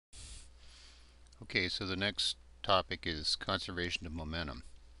Okay, so the next topic is conservation of momentum.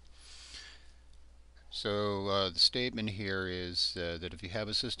 So the statement here is that if you have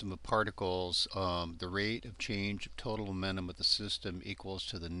a system of particles, the rate of change of total momentum of the system equals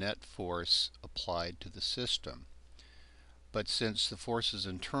to the net force applied to the system. But since the forces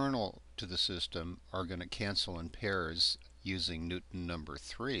internal to the system are going to cancel in pairs using Newton number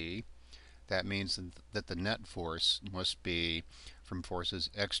 3, that means that the net force must be from forces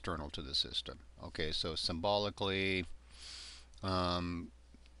external to the system. Okay, so symbolically, um,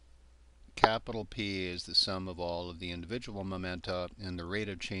 capital P is the sum of all of the individual momenta, and the rate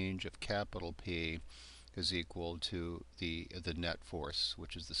of change of capital P is equal to the net force,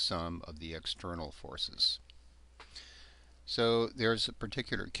 which is the sum of the external forces. So there's a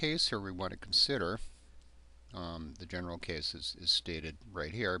particular case here we want to consider. The general case is stated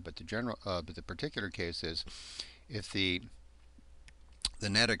right here, but the particular case is if the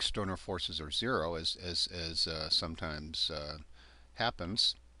net external forces are zero, as sometimes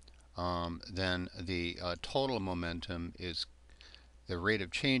happens, then the total momentum is the rate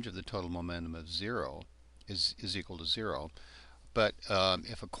of change of the total momentum of zero is equal to zero. But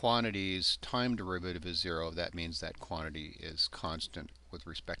if a quantity's time derivative is zero, that means that quantity is constant with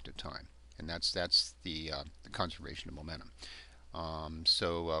respect to time, and that's the conservation of momentum.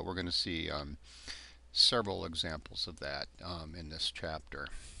 So we're going to see several examples of that in this chapter.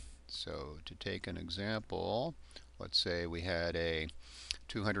 So to take an example, let's say we had a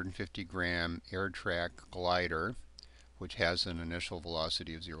 250 gram Airtrack glider which has an initial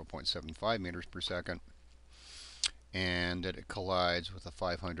velocity of 0.75 meters per second, and that it collides with a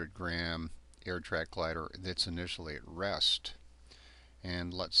 500 gram Airtrack glider that's initially at rest.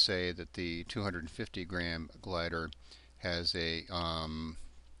 And let's say that the 250 gram glider has a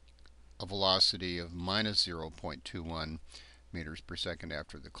velocity of minus 0.21 meters per second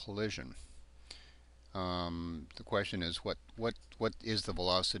after the collision. The question is, what is the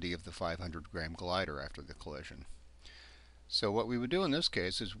velocity of the 500 gram glider after the collision? So what we would do in this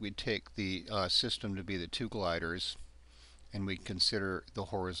case is we'd take the system to be the two gliders, and we'd consider the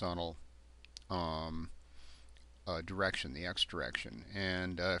horizontal direction, the x direction.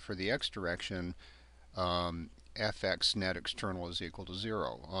 And for the x direction, Fx net external is equal to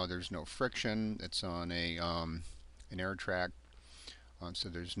 0. There's no friction. It's on an air track. So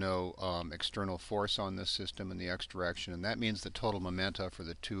there's no external force on this system in the x direction, and that means the total momenta for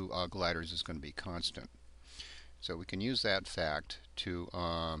the two gliders is going to be constant. So we can use that fact to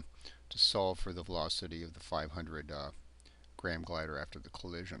solve for the velocity of the 500 gram glider after the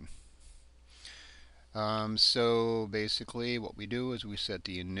collision. So basically what we do is we set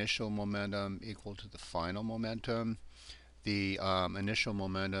the initial momentum equal to the final momentum. The initial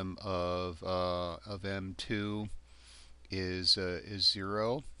momentum of M2 is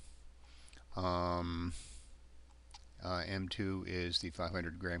 0. M2 is the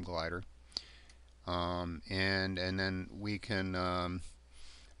 500 gram glider. And then we can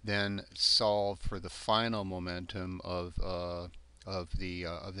then solve for the final momentum of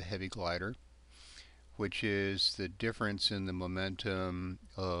the heavy glider, which is the difference in the momentum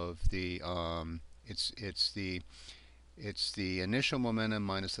of the it's the initial momentum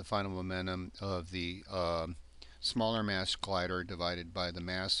minus the final momentum of the smaller mass glider divided by the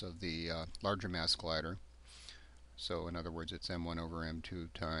mass of the larger mass glider. So in other words, it's m1 over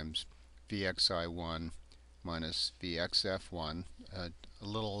m2 times vxi1 minus vxf1. A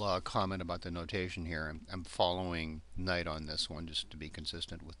little comment about the notation here. I'm following Knight on this one just to be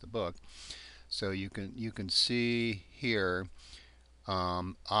consistent with the book. So you can see here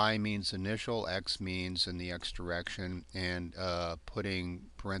I means initial, x means in the x direction, and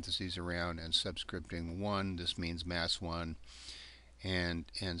putting parentheses around and subscripting 1, this means mass 1,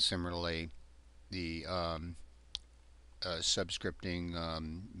 and similarly the subscripting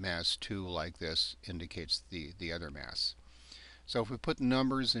mass 2 like this indicates the other mass. So if we put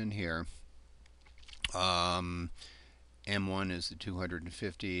numbers in here, M1 is the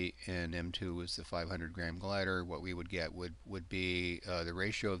 250 and M2 is the 500 gram glider, what we would get would be the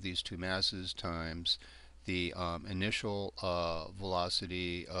ratio of these two masses times the initial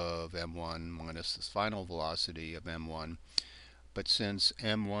velocity of M1 minus the final velocity of M1. But since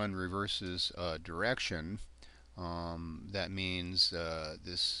M1 reverses direction, that means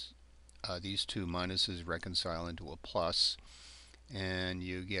these two minuses reconcile into a plus, and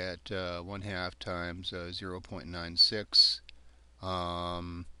you get 1/2 times 0.96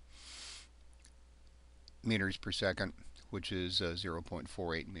 meters per second, which is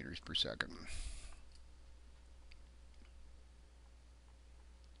 0.48 meters per second.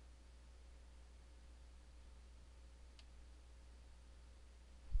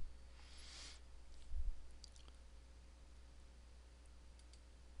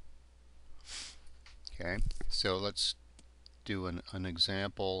 Okay, so let's do an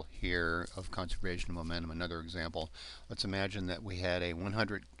example here of conservation of momentum. Another example. Let's imagine that we had a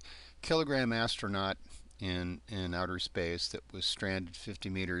 100-kilogram astronaut in outer space that was stranded 50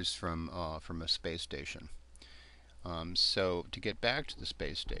 meters from a space station. So to get back to the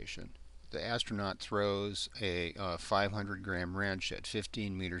space station, the astronaut throws a 500-gram wrench at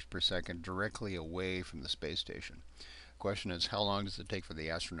 15 meters per second directly away from the space station. The question is, how long does it take for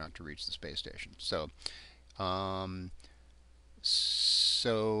the astronaut to reach the space station? Um,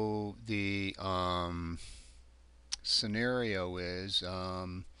 so the scenario is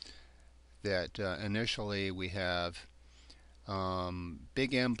that initially we have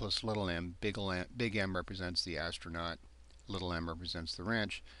big M plus little m. Big M represents the astronaut, little m represents the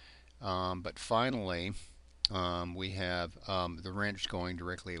wrench. But finally, we have the wrench going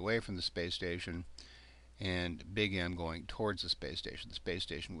directly away from the space station and big M going towards the space station. The space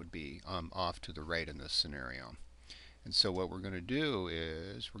station would be off to the right in this scenario. And so what we're going to do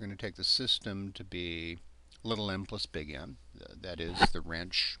is we're going to take the system to be little m plus big M. That is the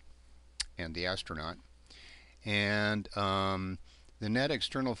wrench and the astronaut. And the net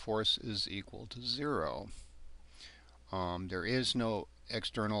external force is equal to 0. There is no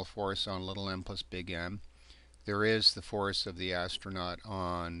external force on little m plus big M. There is the force of the astronaut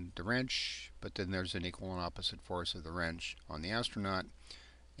on the wrench, but then there's an equal and opposite force of the wrench on the astronaut.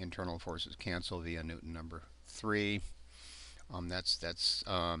 Internal forces cancel via Newton number 3. That's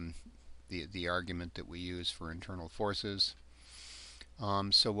the argument that we use for internal forces.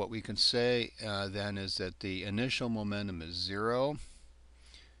 So what we can say then is that the initial momentum is 0.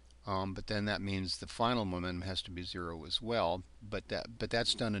 But then that means the final momentum has to be 0 as well. But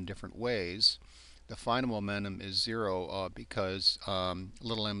that's done in different ways. The final momentum is 0 because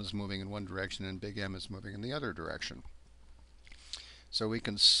little m is moving in one direction and big M is moving in the other direction. So we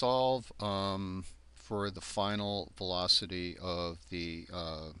can solve for the final velocity of the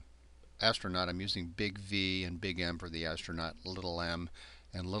astronaut. I'm using big V and big M for the astronaut, little m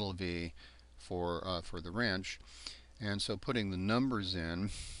and little v for the wrench. And so putting the numbers in,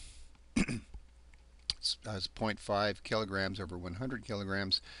 as 0.5 kilograms over 100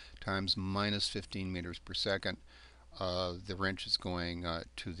 kilograms times minus 15 meters per second. The wrench is going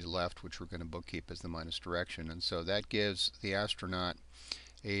to the left, which we're going to bookkeep as the minus direction. And so that gives the astronaut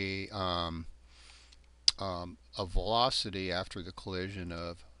a velocity after the collision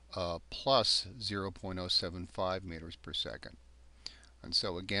of plus 0.075 meters per second. And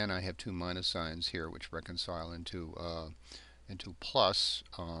so again, I have two minus signs here, which reconcile into plus.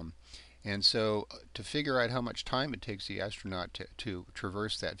 And so to figure out how much time it takes the astronaut to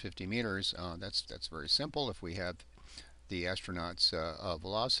traverse that 50 meters, that's very simple. If we have the astronaut's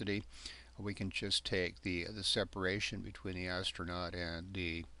velocity, we can just take the separation between the astronaut and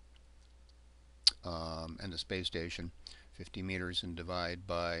the space station, 50 meters, and divide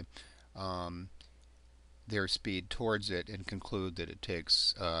by their speed towards it, and conclude that it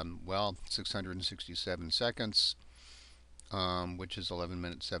takes, well, 667 seconds. Which is 11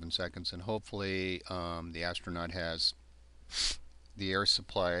 minutes 7 seconds, and hopefully the astronaut has the air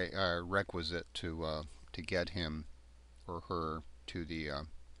supply requisite to get him or her to the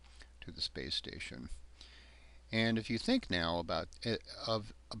space station. And if you think now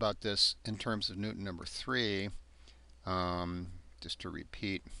about this in terms of Newton number 3, just to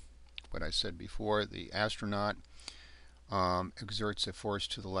repeat what I said before, the astronaut exerts a force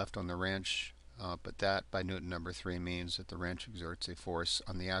to the left on the wrench. But that, by Newton number 3, means that the wrench exerts a force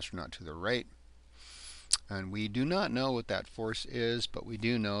on the astronaut to the right. And we do not know what that force is, but we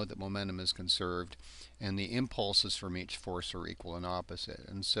do know that momentum is conserved, and the impulses from each force are equal and opposite.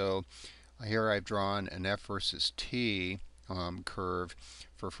 And so here I've drawn an F versus T curve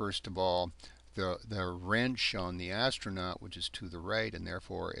for, first of all, the wrench on the astronaut, which is to the right, and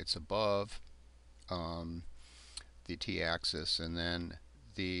therefore it's above the T-axis, and then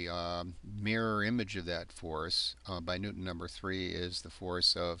the mirror image of that force by Newton number 3 is the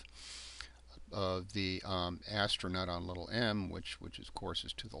force of the astronaut on little m, which of course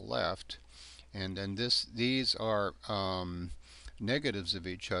is to the left. And then these are negatives of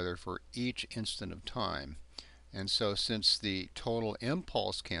each other for each instant of time. And so since the total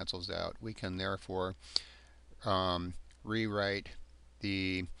impulse cancels out, we can therefore rewrite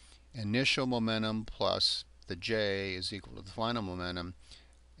the initial momentum plus the j is equal to the final momentum.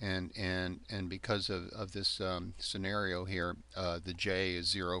 And because of this scenario here, the j is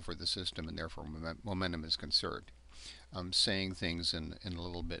 0 for the system, and therefore momentum is conserved. I'm saying things in a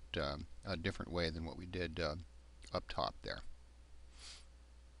little bit a different way than what we did up top there.